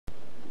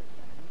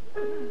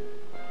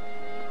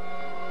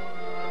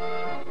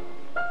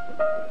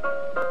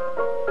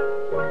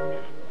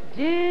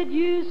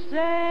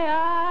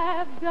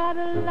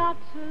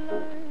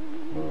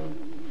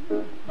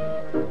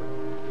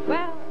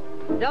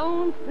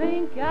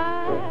think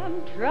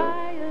I'm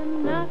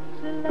trying not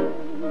to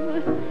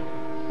love,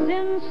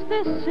 since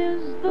this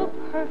is the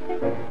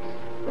perfect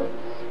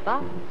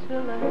spot to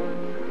love.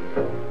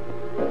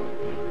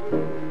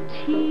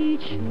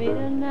 Teach me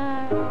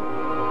tonight,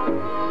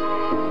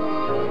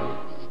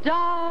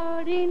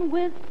 starting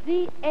with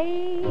the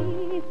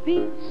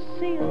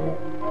ABC of it,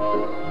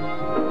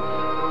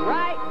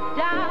 right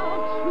down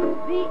to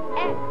the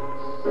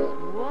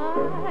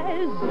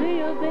XYZ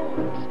of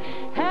it.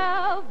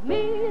 Help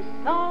me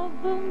solve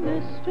the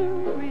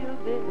mystery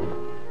of it.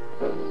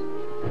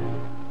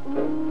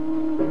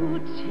 Ooh,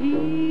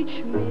 teach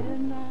me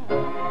tonight.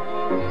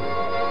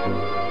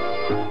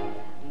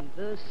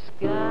 The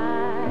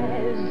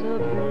sky's a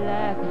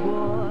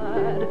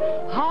blackboard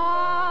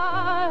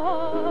high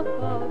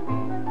above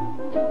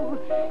you.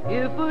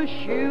 If a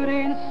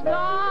shooting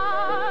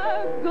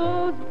star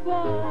goes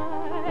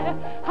by,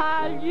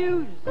 I'll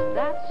use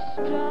that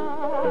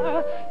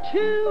star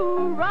to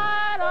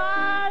write I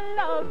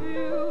love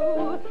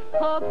you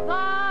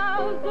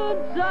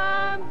 1,000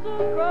 times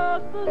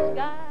across the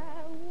sky.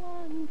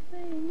 One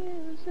thing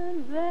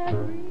isn't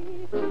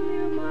very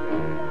clear, my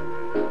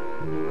love.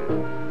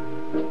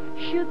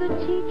 Should the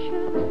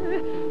teacher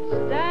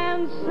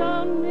stand so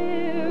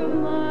near,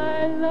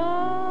 my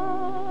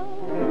love?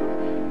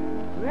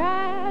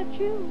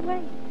 Graduation's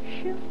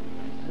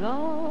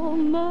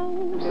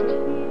almost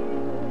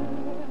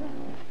here,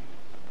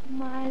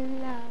 my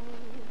love.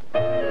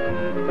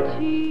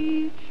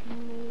 Teach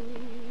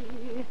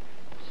me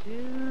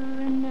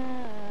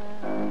tonight.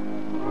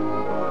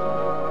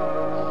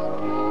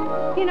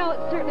 You know, it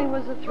certainly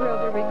was a thrill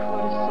to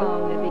record a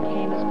song that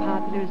became as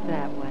popular as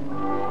that one.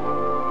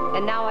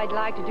 And now I'd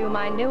like to do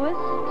my newest,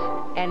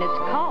 and it's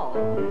called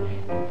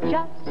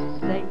Just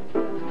Say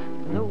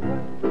the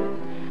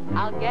Word.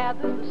 I'll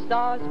gather the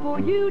stars for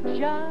you,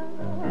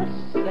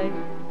 just say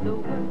the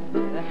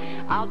word.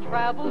 I'll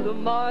travel to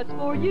Mars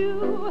for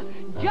you,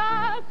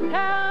 just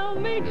tell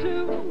me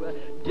to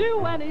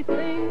do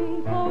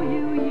anything for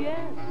you,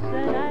 yes,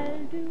 and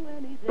I'll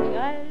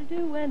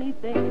do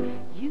anything,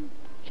 you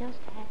just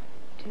have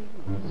to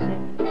say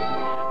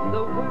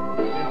the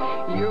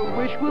word. Your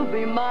wish will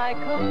be my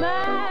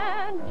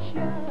command,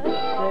 just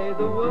say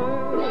the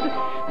word.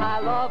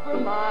 I'll offer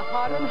my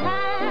heart and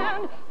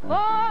hand,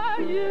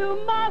 for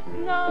you must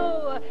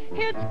know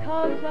it's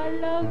 'cause I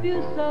love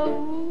you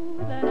so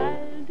that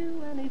I'll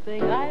do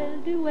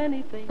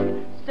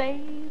anything, say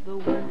the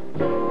word.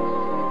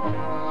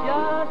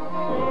 Just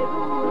say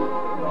the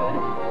word.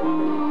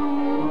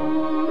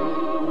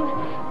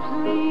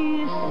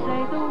 Please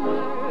say the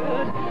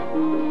word.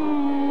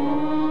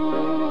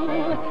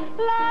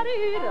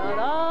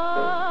 La-dee-da-da,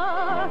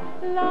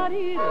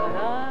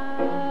 la-dee-da-da.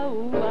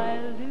 Oh,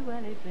 I'll do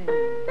anything.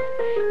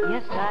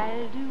 Yes,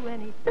 I'll do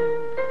anything.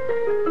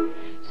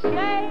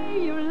 Say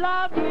you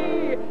love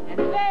me, and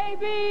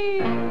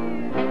baby,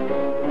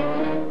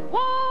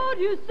 won't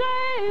you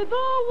say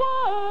the word?